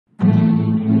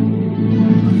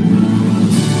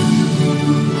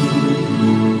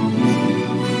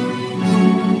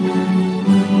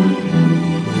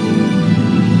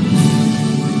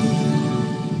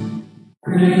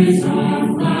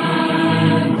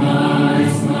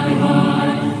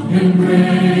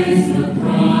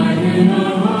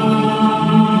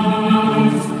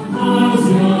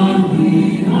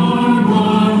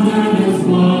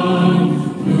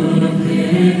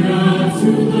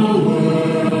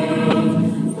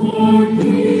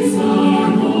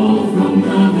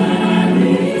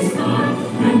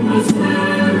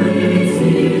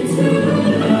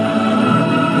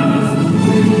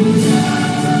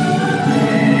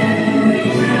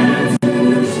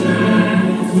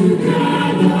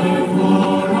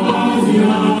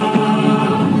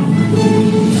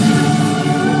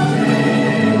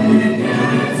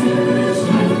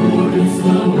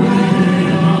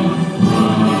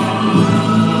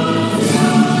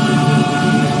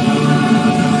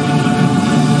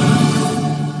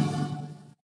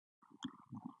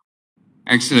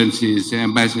Excellencies,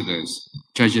 ambassadors,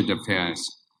 treasured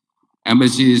affairs,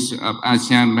 embassies of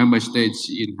ASEAN member states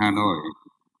in Hanoi,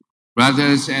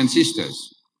 brothers and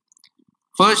sisters.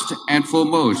 First and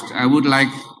foremost, I would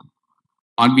like,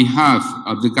 on behalf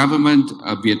of the government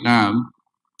of Vietnam,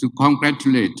 to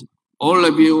congratulate all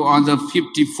of you on the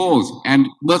 54th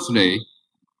birthday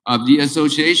of the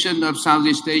Association of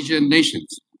Southeast Asian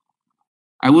Nations.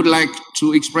 I would like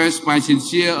to express my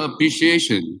sincere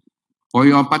appreciation for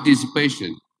your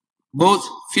participation, both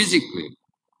physically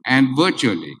and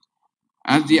virtually,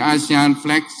 at the ASEAN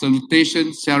flag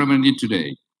salutation ceremony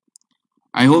today.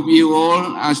 I hope you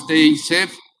all are staying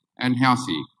safe and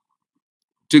healthy.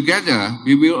 Together,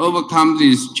 we will overcome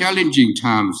these challenging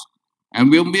times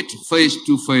and will meet face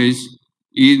to face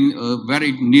in a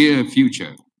very near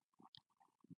future.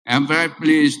 I'm very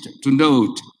pleased to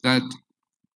note that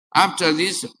after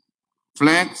this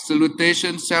flag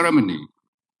salutation ceremony,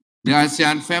 the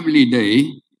ASEAN Family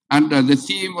Day, under the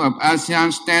theme of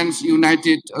ASEAN Stands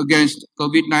United Against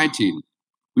COVID-19,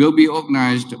 will be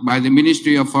organized by the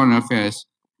Ministry of Foreign Affairs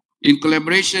in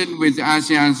collaboration with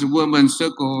ASEAN's Women's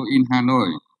Circle in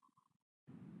Hanoi.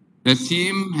 The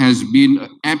theme has been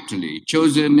aptly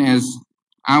chosen as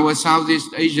our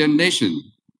Southeast Asian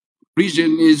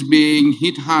region is being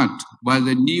hit hard by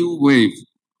the new wave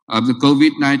of the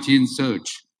COVID-19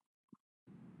 surge.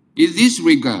 In this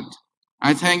regard,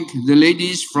 I thank the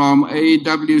ladies from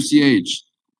AWCH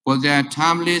for their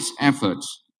timeless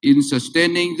efforts in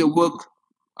sustaining the work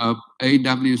of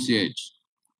AWCH.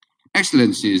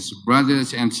 Excellencies,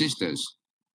 brothers and sisters,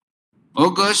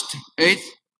 August 8,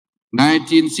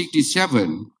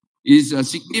 1967 is a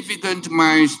significant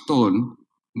milestone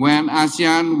when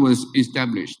ASEAN was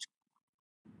established.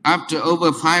 After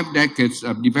over 5 decades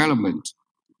of development,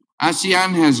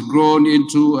 ASEAN has grown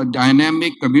into a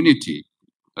dynamic community,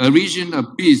 a region of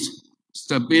peace,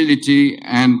 stability,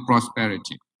 and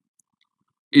prosperity.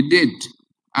 Indeed,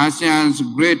 ASEAN's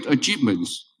great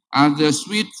achievements are the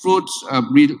sweet fruits of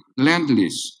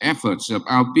relentless efforts of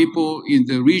our people in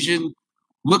the region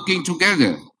working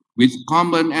together with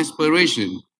common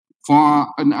aspiration for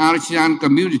an ASEAN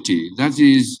community that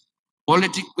is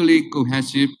politically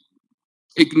cohesive,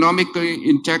 economically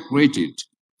integrated,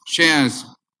 shares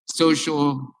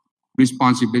social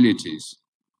responsibilities.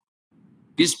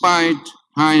 Despite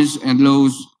highs and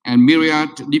lows and myriad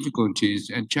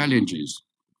difficulties and challenges,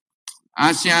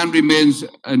 ASEAN remains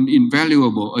an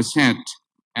invaluable asset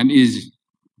and is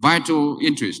of vital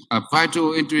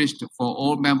interest for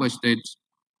all member states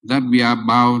that we are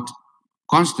bound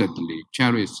constantly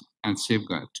cherish and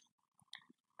safeguard.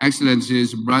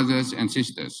 Excellencies, brothers and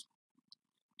sisters,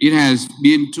 it has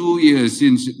been 2 years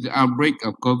since the outbreak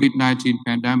of COVID-19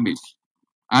 pandemic.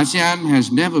 ASEAN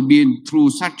has never been through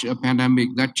such a pandemic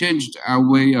that changed our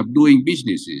way of doing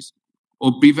businesses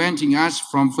or preventing us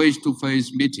from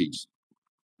face-to-face meetings.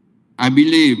 I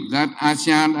believe that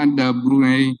ASEAN under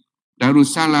Brunei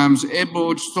Darussalam's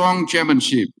able strong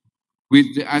chairmanship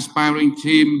with the aspiring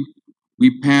theme,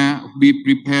 we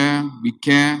prepare, we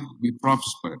care, we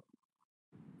prosper,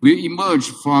 we emerge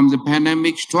from the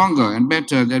pandemic stronger and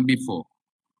better than before.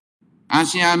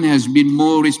 ASEAN has been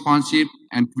more responsive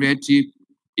and creative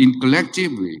in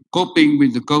collectively coping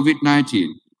with the COVID-19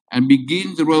 and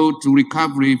begin the road to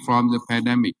recovery from the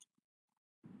pandemic.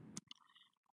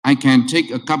 I can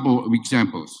take a couple of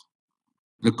examples.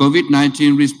 The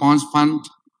COVID-19 Response Fund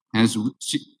has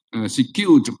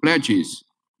secured pledges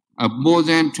of more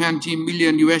than $20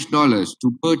 million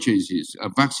to purchases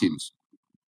of vaccines.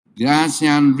 The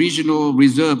ASEAN Regional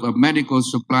Reserve of Medical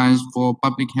Supplies for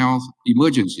Public Health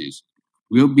Emergencies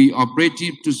will be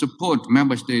operative to support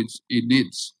member states in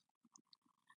needs.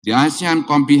 The ASEAN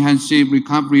Comprehensive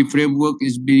Recovery Framework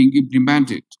is being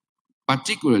implemented,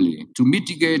 particularly to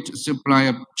mitigate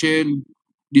supply chain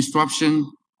disruption,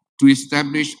 to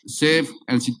establish safe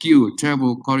and secure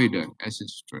travel corridors,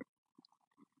 etc.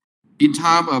 in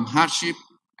time of hardship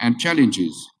and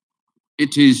challenges.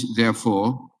 It is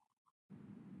therefore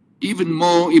even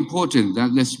more important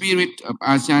that the spirit of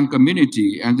ASEAN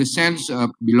community and the sense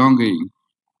of belonging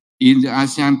in the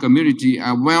ASEAN community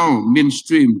are well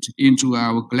mainstreamed into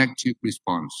our collective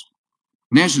response,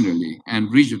 nationally and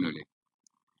regionally.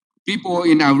 People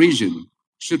in our region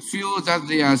should feel that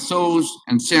they are souls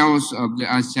and cells of the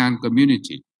ASEAN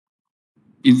community.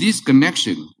 In this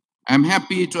connection, I'm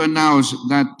happy to announce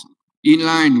that in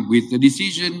line with the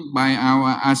decision by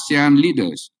our ASEAN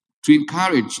leaders to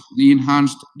encourage the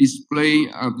enhanced display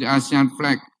of the ASEAN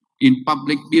flag in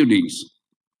public buildings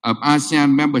of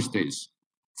ASEAN member states,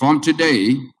 from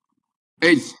today,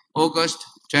 8th August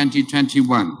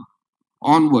 2021,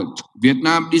 onward,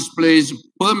 Vietnam displays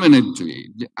permanently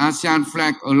the ASEAN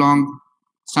flag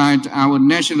alongside our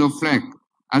national flag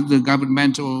at the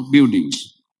governmental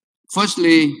buildings.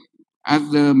 Firstly,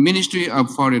 at the Ministry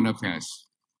of Foreign Affairs.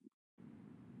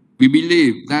 We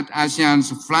believe that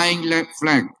ASEAN's flying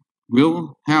flag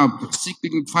will help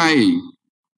signifying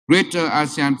greater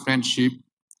ASEAN friendship,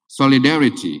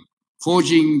 solidarity,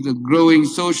 forging the growing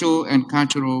social and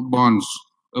cultural bonds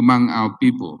among our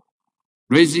people,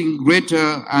 raising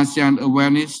greater ASEAN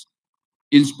awareness,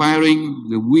 inspiring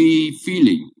the we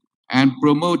feeling, and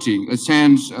promoting a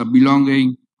sense of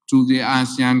belonging to the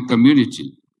ASEAN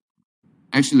community.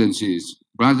 Excellencies,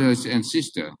 brothers and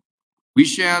sisters, we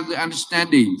share the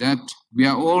understanding that we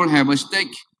all have a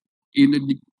stake in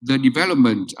the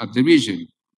development of the region,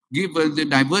 given the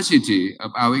diversity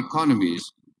of our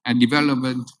economies and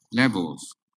development levels.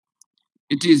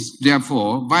 It is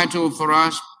therefore vital for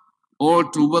us all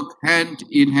to work hand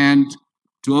in hand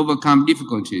to overcome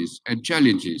difficulties and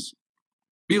challenges,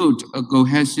 build a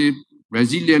cohesive,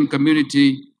 resilient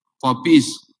community for peace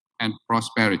and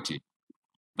prosperity.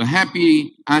 A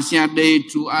happy ASEAN Day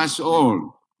to us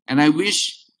all, and I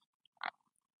wish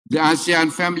the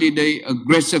ASEAN Family Day a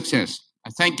great success.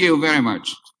 Thank you very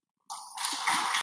much.